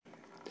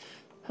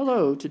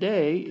Hello,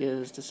 today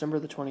is December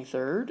the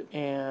 23rd,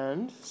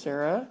 and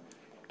Sarah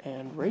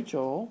and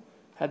Rachel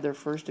had their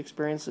first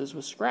experiences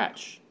with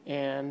Scratch.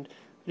 And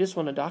I just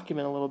want to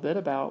document a little bit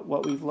about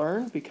what we've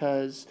learned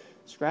because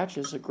Scratch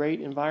is a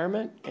great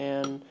environment,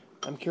 and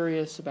I'm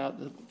curious about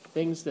the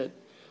things that,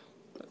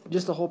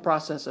 just the whole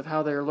process of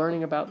how they're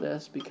learning about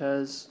this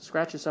because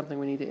Scratch is something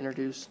we need to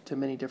introduce to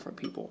many different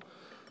people.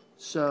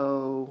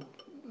 So,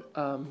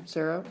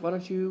 Sarah, why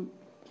don't you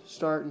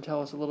start and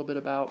tell us a little bit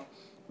about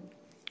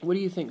what do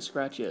you think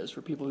Scratch is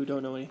for people who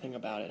don't know anything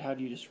about it? How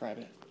do you describe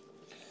it?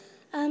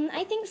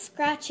 I think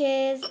Scratch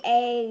is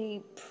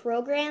a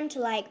program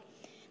to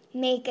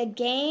make a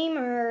game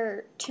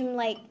or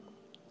to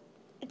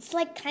it's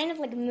kind of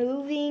like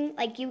moving.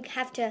 Like you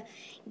have to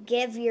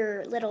give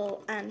your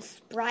little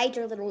sprite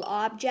or little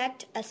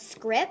object a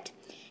script,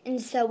 and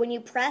so when you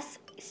press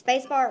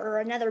spacebar or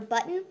another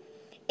button,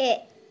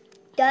 it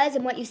does.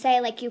 And what you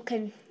say, like you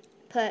can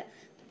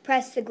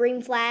press the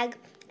green flag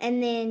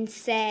and then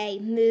say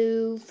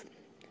move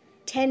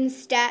 10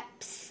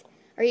 steps.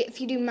 Or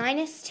if you do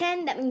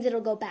 -10, that means it'll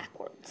go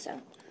backwards.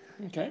 So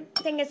Okay.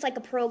 I think it's like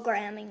a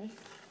programming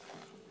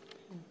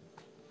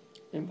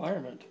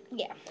Environment.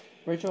 Yeah.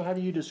 Rachel, how do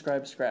you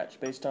describe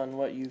Scratch based on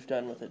what you've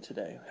done with it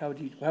today? How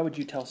would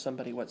you tell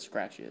somebody what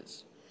Scratch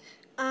is?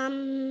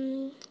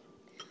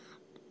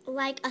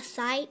 Like a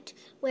site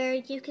where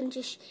you can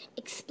just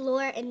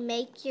explore and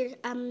make your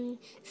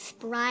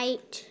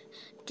sprite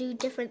do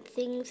different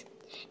things,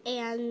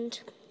 and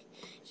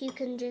you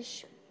can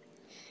just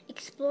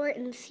explore it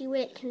and see what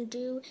it can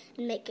do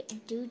and make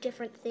it do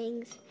different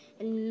things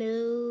and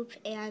move,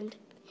 and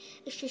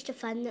it's just a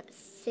fun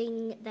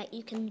thing that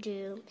you can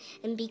do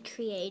and be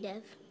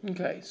creative.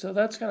 Okay, so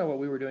that's kind of what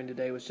we were doing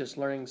today, was just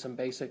learning some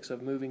basics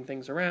of moving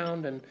things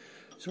around and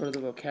sort of the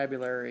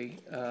vocabulary.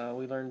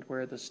 We learned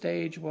where the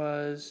stage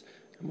was,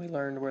 and we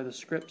learned where the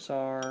scripts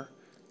are.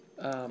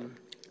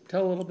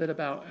 Tell a little bit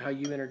about how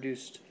you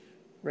introduced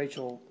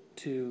Rachel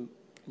to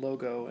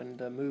logo and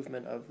the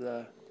movement of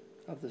the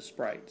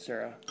sprite.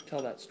 Sarah,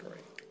 tell that story.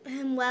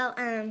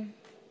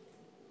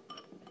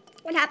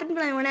 What happened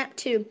when I went up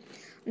to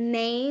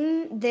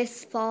Maine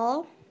this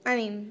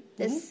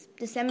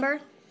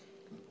December,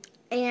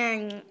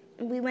 and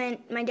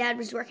my dad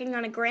was working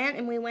on a grant,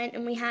 and we went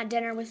and we had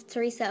dinner with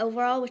Teresa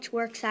Overall, which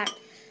works at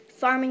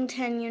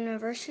Farmington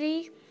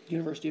University.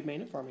 University of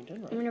Maine at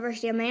Farmington, right?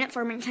 University of Maine at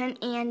Farmington,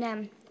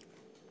 and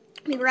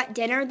we were at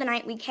dinner the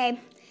night we came,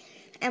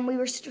 and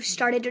we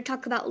started to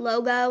talk about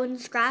logo and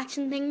Scratch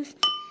and things,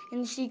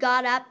 and she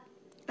got up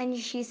and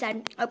she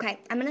said, okay,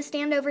 I'm going to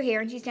stand over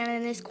here, and she's standing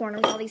in this corner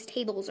with all these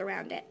tables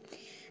around it.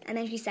 And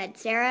then she said,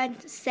 Sarah,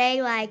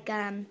 say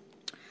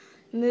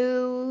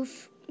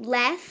move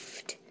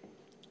left,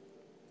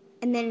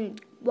 and then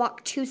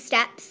walk 2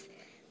 steps,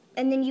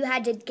 and then you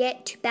had to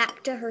get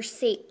back to her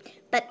seat.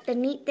 But the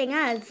neat thing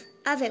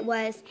of it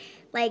was,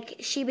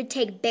 she would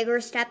take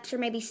bigger steps or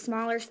maybe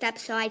smaller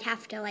steps, so I'd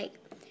have to,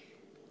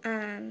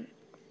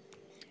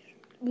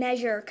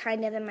 measure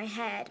kind of in my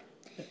head.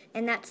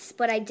 And that's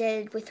what I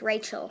did with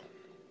Rachel.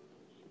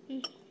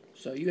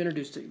 So you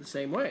introduced it the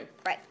same way.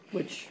 Right.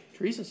 Which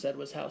Teresa said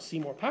was how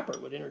Seymour Papert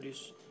would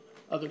introduce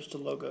others to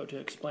logo to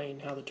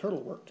explain how the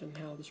turtle worked and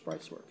how the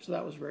sprites worked. So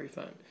that was very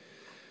fun.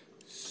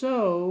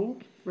 So,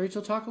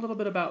 Rachel, talk a little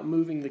bit about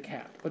moving the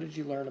cat. What did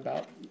you learn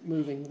about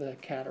moving the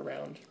cat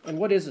around? And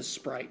what is a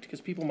Sprite?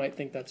 Because people might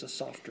think that's a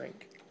soft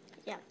drink.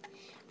 Yeah.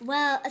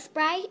 Well, a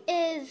Sprite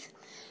is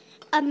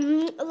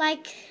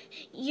like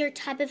your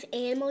type of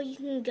animal.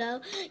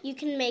 You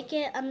can make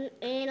it an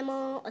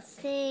animal, a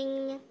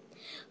thing,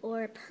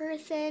 or a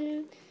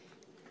person,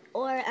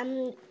 or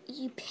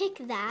you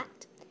pick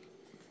that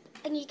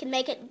and you can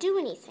make it do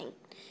anything.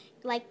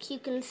 Like you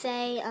can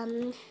say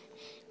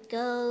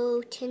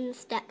go 10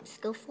 steps,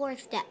 go 4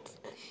 steps,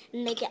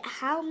 and make it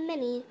how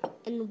many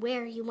and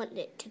where you want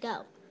it to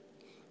go.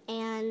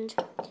 And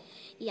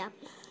yeah.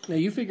 Now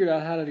you figured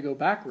out how to go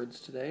backwards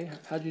today.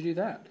 How'd you do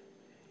that?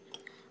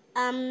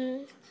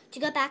 To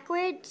go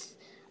backwards,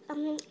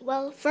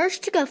 well,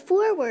 first to go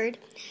forward,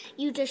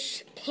 you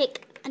just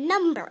pick a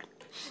number.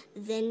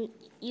 Then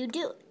you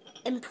do it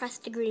and press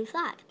the green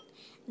flag.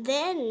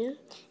 Then,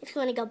 if you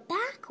want to go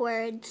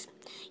backwards,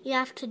 you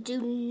have to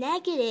do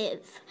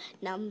negative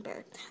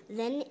number.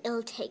 Then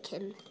it'll take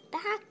him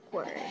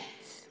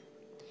backwards.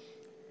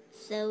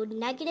 So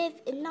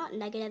negative and not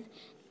negative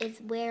is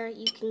where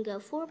you can go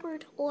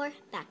forward or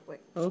backward.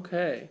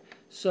 Okay.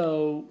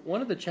 So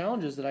one of the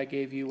challenges that I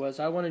gave you was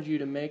I wanted you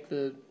to make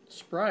the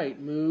sprite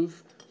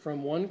move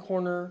from one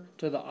corner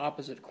to the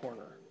opposite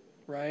corner,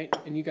 right?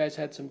 And you guys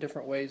had some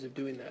different ways of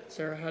doing that.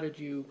 Sarah, how did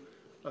you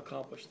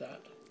accomplish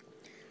that?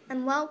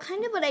 Well,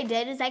 kind of what I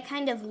did is I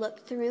kind of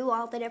looked through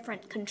all the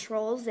different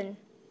controls and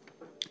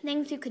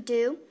things you could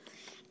do,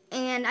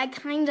 and I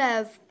kind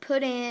of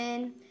put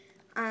in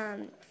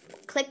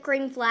click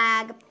green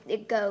flag,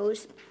 it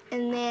goes,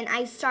 and then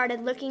I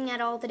started looking at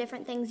all the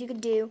different things you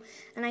could do,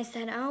 and I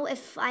said, oh,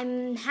 if I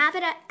have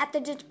it at the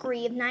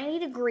degree of 90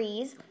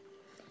 degrees,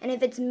 and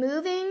if it's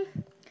moving,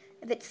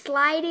 if it's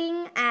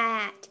sliding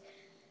at